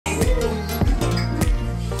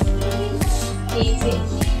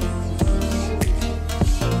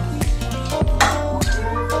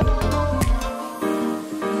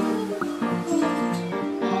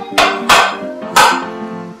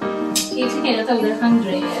cái tàu ra khăn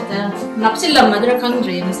rỉ, nắp xí lầm mà ra khăn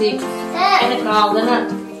rỉ mà xí, cái này cao đó nè.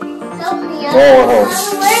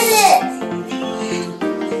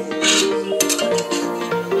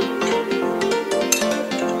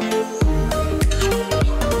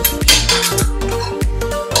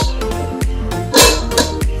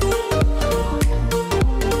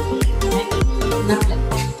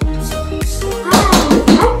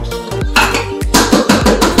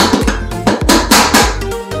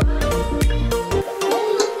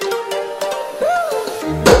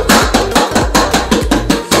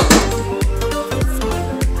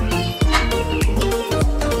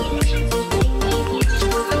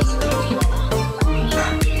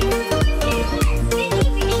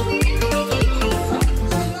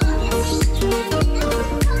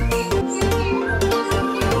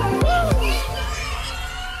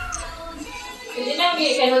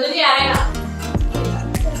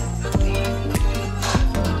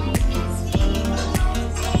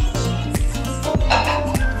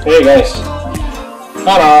 Hey guys,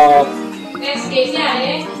 hello. Next case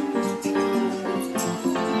này.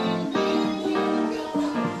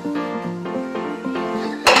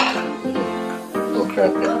 Okay.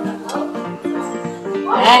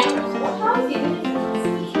 Đấy.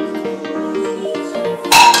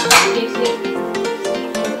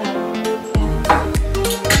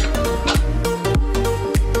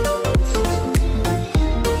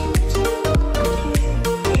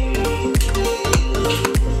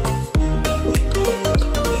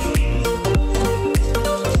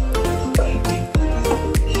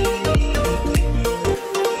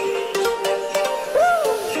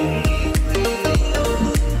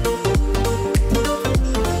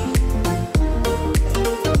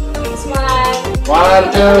 One,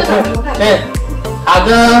 two, three. Hey,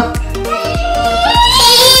 Thaja.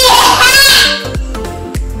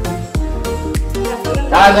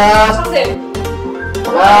 Thaja.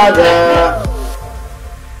 Thaja.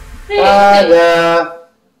 Thaja.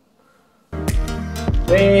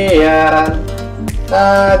 Rian.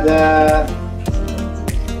 Thaja.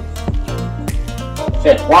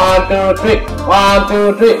 Hey, one, two, three. One, two,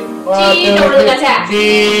 three. One, two,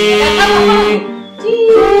 three.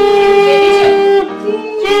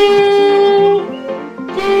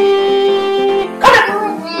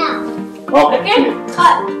 Okay,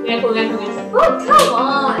 cut. Go. Oh, come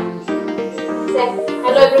on. Say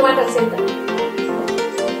hello everyone at the center.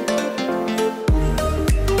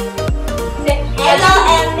 Say hello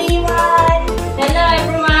everyone. Hello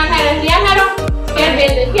everyone. Hello Rian. Hello.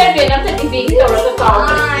 Here, I'm taking big door of the car.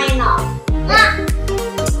 I know.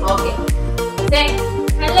 Okay. Say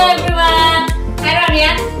hello everyone. Hello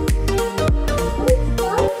Rian.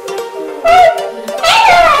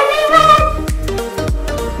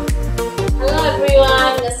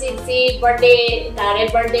 Birthday tare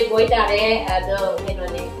birthday boy tare ado keno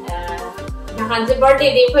ne nahan je birthday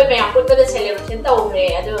di khoi me apun ba celebration ta ore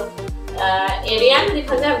ado Rian di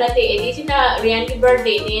khanja ba te edi sina Rian ki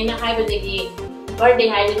birthday ne na hai ba de birthday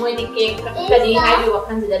hai de moi di cake ka di hai bi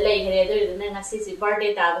wakhan da lai gre do na ngasi si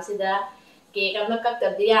birthday ta ba sida cake am kak ta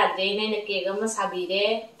di ya de ne cake am sabi de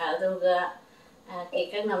ado ga cake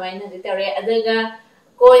ka na mai na di tare ado ga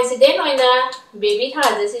coincident oina baby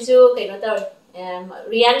Thaja sisu keno ta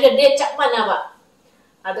Rian ga date chap mana ba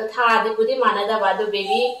ado tha de pudi mana da ba do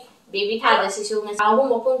baby Thaja sisu nga sahu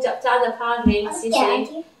mopung chap cha da pha nge si se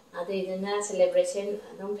ado idana celebration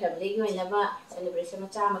adom family gi oina ba celebration ma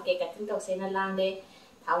cha ma ke kating to se na lang de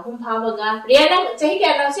thau hum pha ba ga Rian na chahi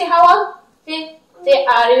kya na se how say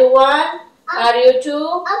are you 1 are you 2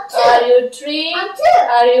 are you 3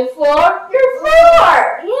 are you 4 you're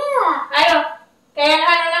 4 yeah I know kaya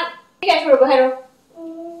ano na kaya sure ba hello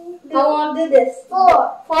how on do this 4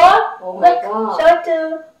 oh my god show to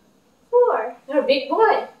 4 you're a big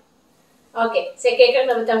boy okay say cake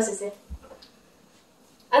na bataw se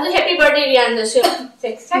ado happy birthday Rian da sure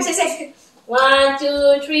say 1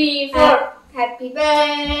 2 3 4 happy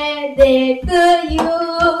birthday to you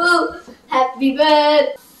happy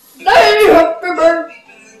birthday happy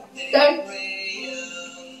birthday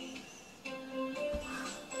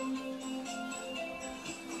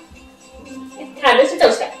Thaja se tau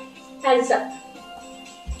sa Thaja sa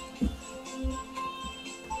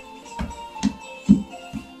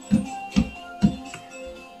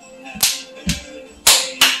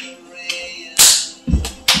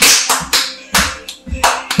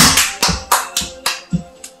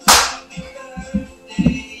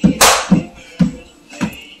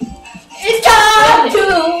it's time to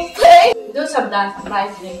play do some dance right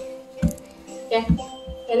today okay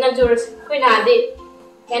and then yours queen hadi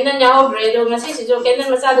and then now bread do ngasi si jo and then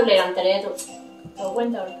masa do le ram tare to so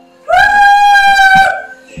when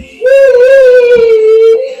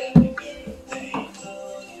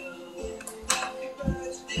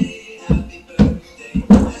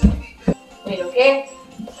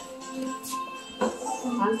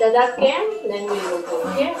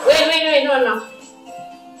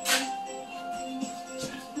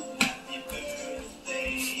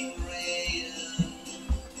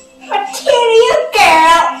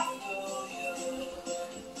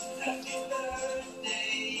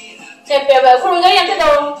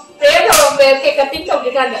về cái cutting trong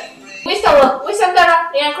cái căn wish tao wish xong tao rồi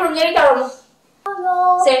em không nhớ tao rồi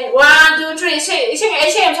say 1 2 3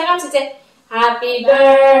 xem sao say Happy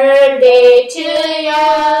birthday to you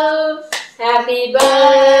Happy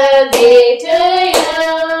birthday to you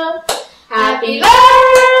Happy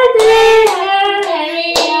birthday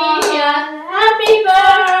Marian Happy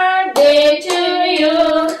birthday to you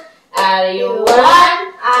Are you 1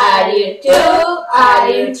 Are you 2 Are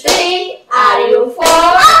you 3 Are you 4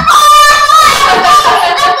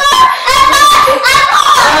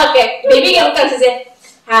 Okay baby kamu kan say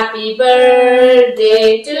Happy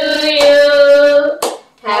birthday to you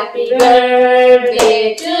Happy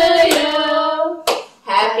birthday to you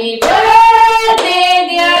Happy birthday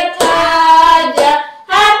dear Thaja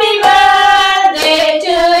Happy birthday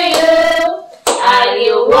to you Are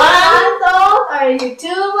you 1 month old? Are you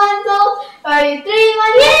 2 months old? Are you 3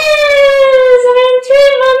 months old? Yes, I'm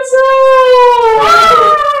 3 months old.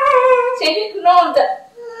 Say no,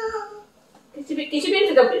 kiss me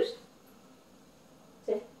to the blues.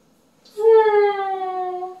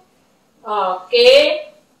 Okay.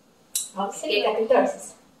 Okay, cutting torsos.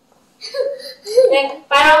 Then,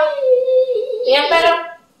 parang. Yan, parang.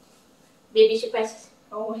 Baby she passes.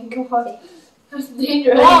 Oh my god. That's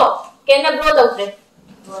dangerous. Oh, can I blow the breath?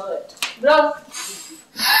 Blow.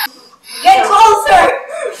 Get closer!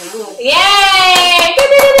 Yay!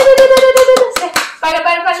 Para.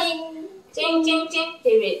 Ching, ching, ching.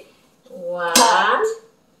 David. 1,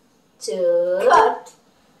 2, Cut.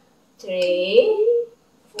 3,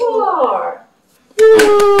 4.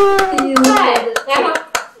 5. Now,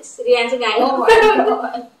 Rian Sungai. Oh my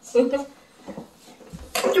god.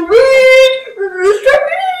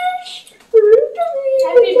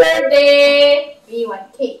 Happy birthday. We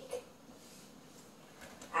want cake.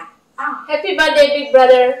 Happy birthday, big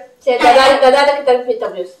brother. Say, dada kita fit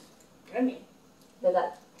abuse.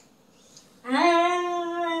 Dada.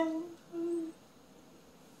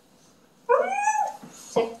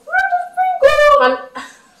 Say,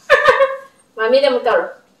 Mami dah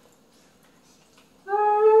mutar.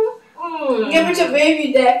 Give it to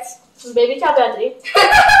baby Dex. Baby chap adri.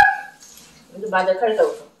 Itu badal kar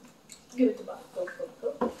dau. Give it to Bob.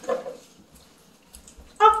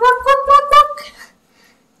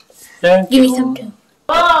 Thank Give you. me some too.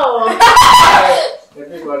 Oh.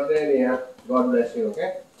 Happy birthday Nia. God bless you,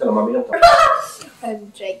 okay? Chalo mami dong.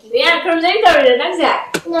 I'm drinking. Rian, cruising dah dah nak sah.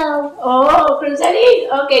 No. Oh, cruising.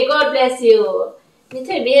 Okay, God bless you. Ni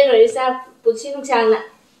thay biết rồi sao? Pusin nung sang na.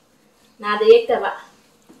 Nada yek ta ba.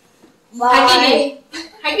 Bye.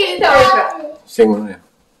 Hagi ni tahu tak? Sing mana?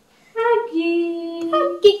 Hagi.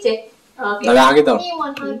 Hagi je. Okay. Dadah kita. Me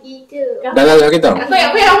want huggy too. Dadah kita.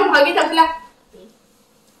 Aku yang hagi tak pula.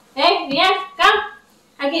 Hey, Rian, come.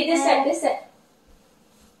 Hagi this side.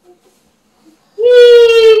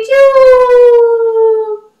 Hijau.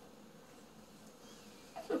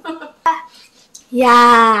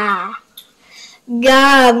 Yeah.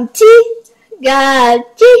 Gamchi. I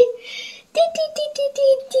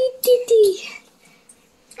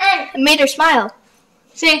made her smile.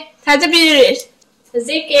 See, Thaja beauties.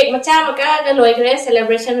 Zik cake macam maka galoi kere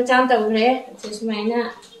celebration macam tahu kere. Sesuai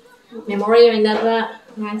na memory yang dapat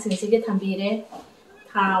ngang sini thambire.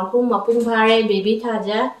 Thau pun mapung pare baby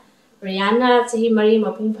Thaja. Rihanna sahi mari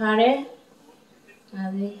mapung pare.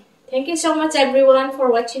 Thank you so much everyone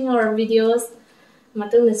for watching our videos.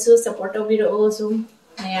 Matung nasu support of video also.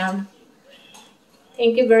 I am.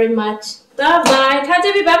 Thank you very much. Bye bye.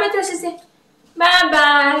 Thaja bye bye to say. Bye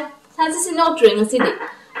bye. Thaja say no drink. See.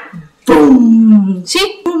 Boom.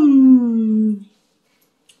 See.